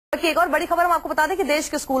एक और बड़ी खबर हम आपको बता दें कि देश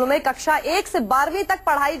के स्कूलों में कक्षा 1 से 12वीं तक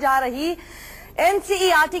पढ़ाई जा रही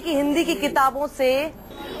एनसीईआरटी की हिंदी की किताबों से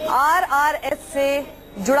RSS से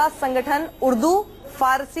जुड़ा संगठन उर्दू,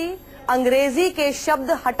 फारसी, अंग्रेजी के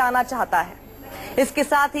शब्द हटाना चाहता है। इसके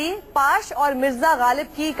साथ ही पाश और मिर्जा गालिब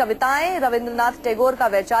की कविताएं, रविंद्रनाथ टैगोर का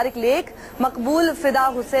वैचारिक लेख, मकबूल फिदा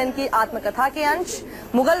हुसैन की आत्मकथा के अंश,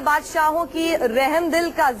 मुगल बादशाहों की रहमदिल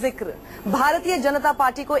का जिक्र, भारतीय जनता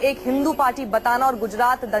पार्टी को एक हिंदू पार्टी बताना और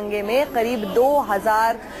गुजरात दंगे में करीब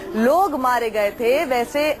 2000 लोग मारे गए थे,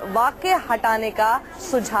 वैसे वाक्य हटाने का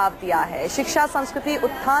सुझाव दिया है। शिक्षा संस्कृति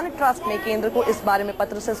उत्थान ट्रस्ट ने केंद्र को इस बारे में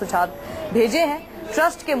पत्र से सुझाव भेजे हैं।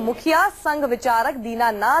 ट्रस्ट के मुखिया संघ विचारक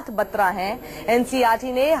दीनानाथ बत्रा हैं।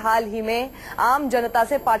 एनसीईआरटी ने हाल ही में आम जनता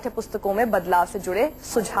से पाठ्य पुस्तकों में बदलाव से जुड़े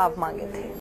सुझाव मांगे थे।